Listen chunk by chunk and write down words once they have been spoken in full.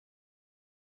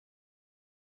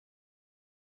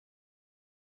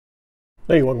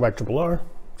Hey, welcome back to Triple R.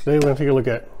 Today we're going to take a look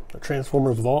at the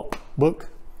Transformers Vault book.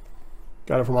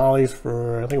 Got it from Ollie's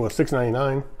for, I think it was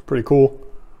 $6.99. Pretty cool.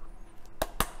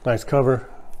 Nice cover.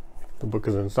 The book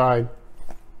is inside.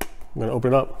 I'm going to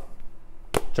open it up.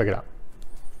 Check it out.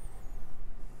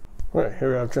 Alright,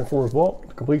 here we have Transformers Vault,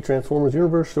 the complete Transformers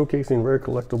universe, showcasing rare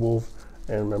collectibles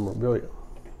and memorabilia.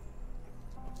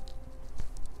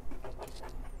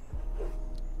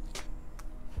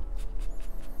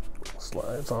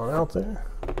 Slides on out there.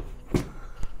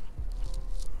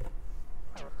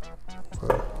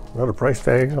 Another price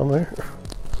tag on there.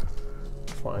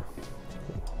 It's fine.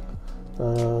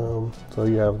 So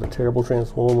you have the terrible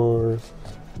Transformers.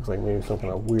 Looks like maybe some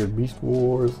kind of weird Beast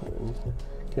Wars. And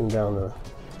getting down to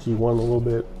G1 a little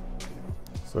bit.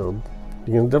 So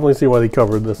you can definitely see why they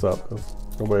covered this up, because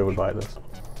nobody would buy this.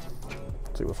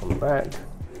 Let's see what's on the back.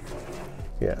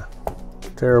 Yeah,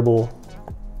 terrible,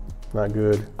 not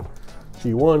good.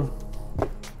 G1.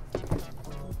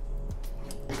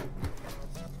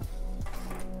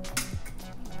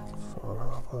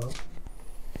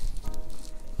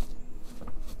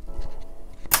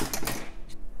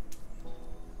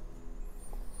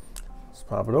 Let's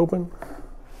pop it open.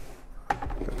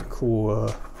 Got the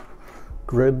cool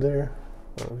grid there.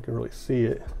 I don't know if you can really see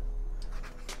it.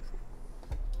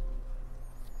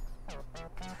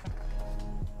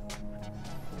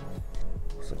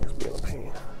 This thing's being a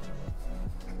pain.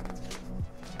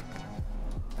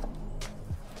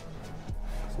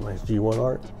 Some nice G1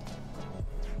 art.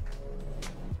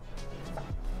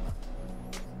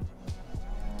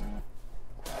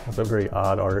 That's a very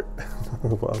odd art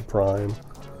of Prime.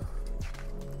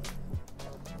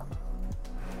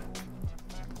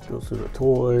 Goes through the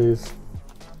toys.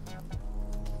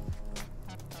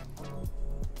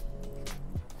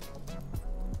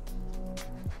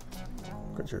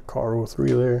 Got your Caro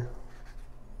 3 there.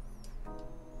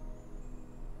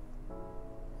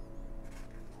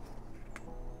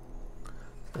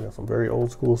 You got some very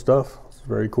old school stuff. It's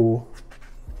very cool.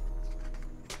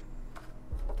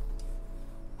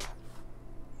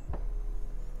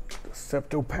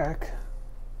 Septo pack.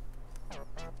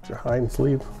 Your hide and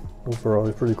sleeve. Those are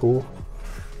always pretty cool.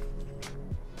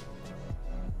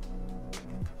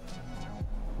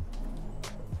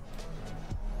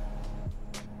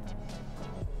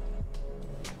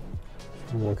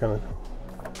 What kind of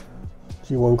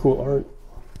G1 cool art.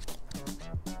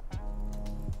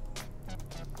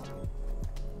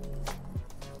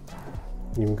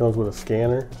 Even comes with a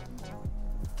scanner.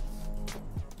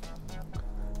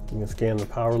 You can scan the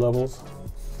power levels.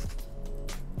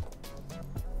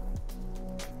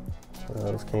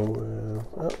 This came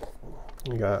with,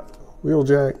 you got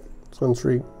Wheeljack,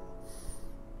 Sunstreak,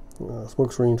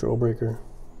 Smokescreen, Trailbreaker.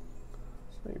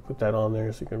 So you put that on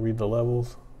there so you can read the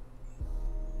levels.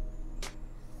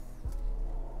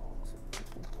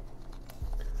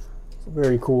 It's a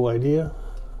very cool idea.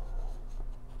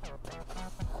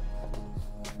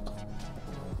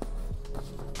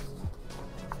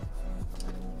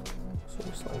 So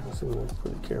just like this in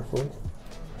pretty carefully.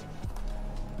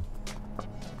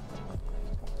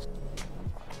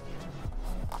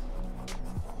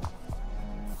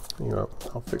 You know,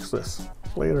 I'll fix this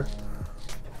later.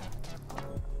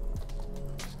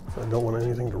 So I don't want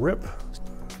anything to rip.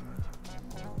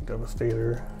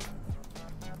 Devastator.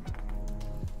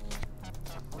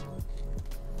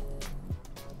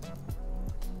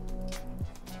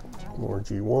 More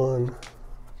G1.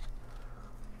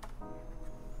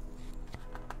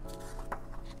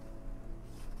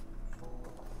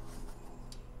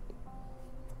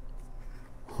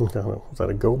 Was that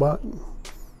a GoBot?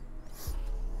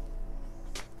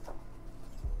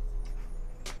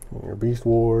 Your Beast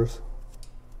Wars.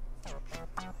 You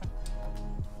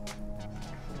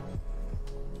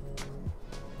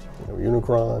have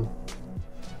Unicron.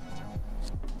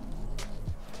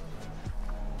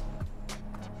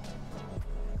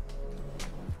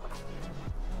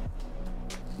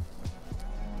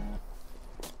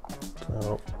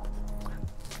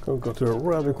 So go through it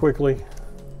rather quickly.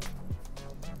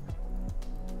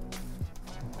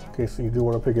 In case you do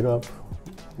want to pick it up.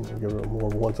 Give it more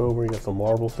once over. You got some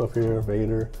Marvel stuff here,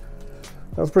 Vader.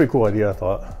 That was a pretty cool idea, I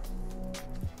thought.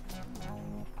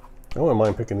 I wouldn't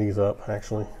mind picking these up,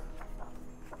 actually.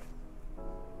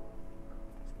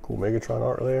 Cool Megatron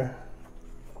art there.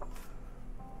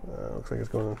 Looks like it's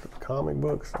going into the comic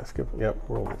books. I skipped, yep,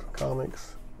 we're over to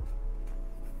comics.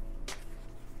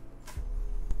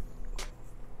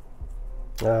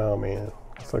 Oh man,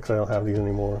 sucks I don't have these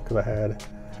anymore because I had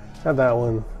that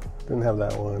one, didn't have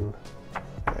that one.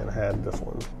 And I had this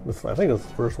one. This, I think it was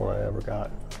the first one I ever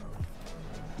got.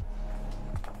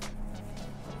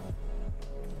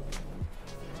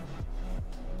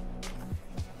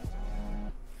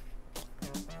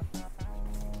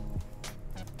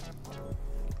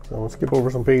 So I'm gonna skip over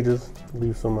some pages,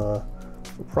 leave some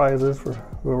prizes for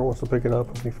whoever wants to pick it up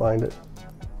if we find it.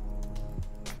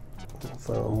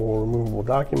 Some more removable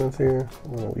documents here.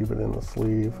 I'm gonna leave it in the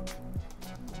sleeve.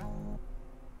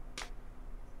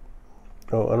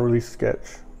 Oh, unreleased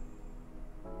sketch.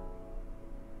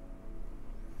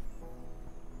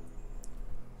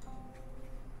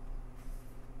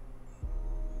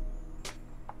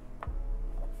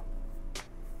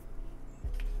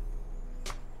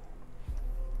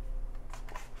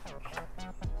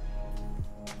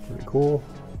 Pretty cool.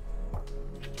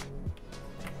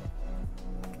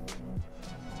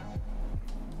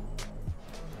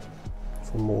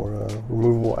 Some more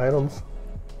removable items.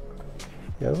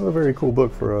 Yeah, this is a very cool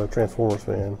book for a Transformers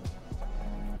fan.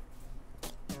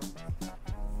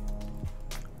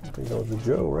 I think that was a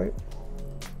Joe, right?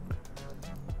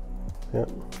 Yep.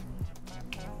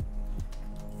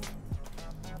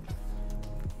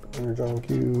 Energon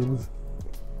cubes.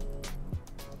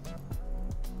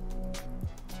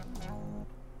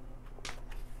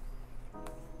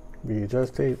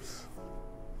 VHS tapes.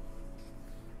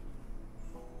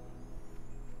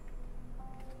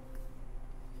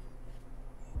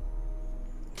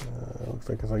 Looks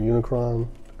like it's a Unicron.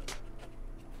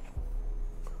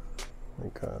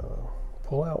 Like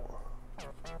pull out.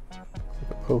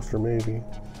 Like a poster maybe.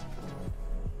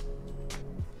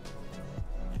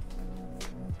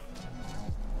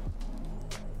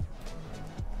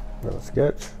 Another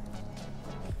sketch.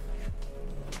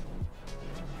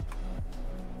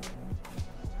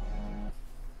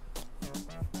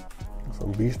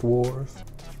 Some Beast Wars.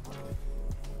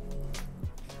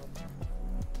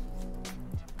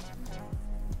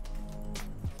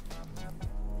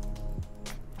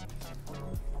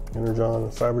 Energon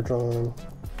and Cybertron.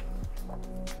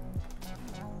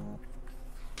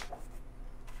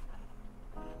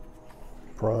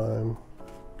 Prime.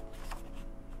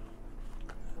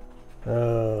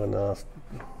 Oh no,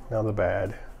 now the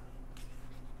bad.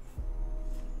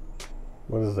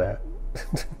 What is that?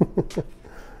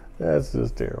 That's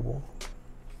just terrible.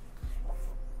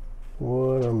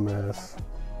 What a mess.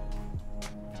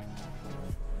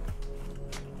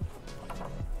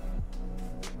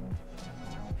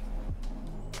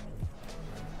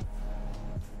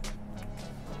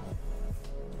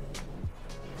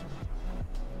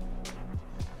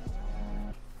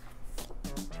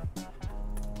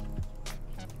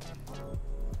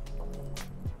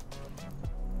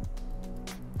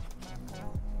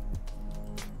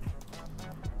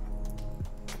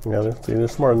 Yeah, see, they're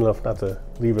smart enough not to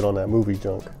leave it on that movie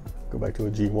junk. Go back to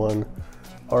a G1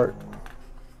 art.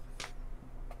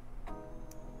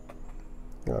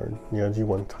 Or, yeah,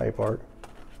 G1 type art.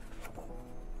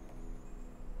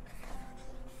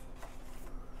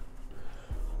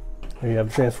 Here you have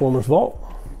the Transformers Vault.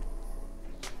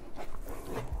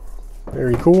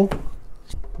 Very cool.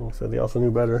 Like I said, they also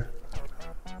knew better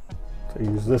to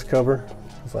use this cover.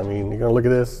 So, I mean, you're gonna look at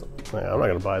this. Man, I'm not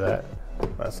gonna buy that.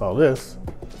 If I saw this,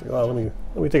 well, let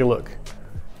me take a look.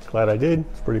 Glad I did.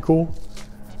 It's pretty cool.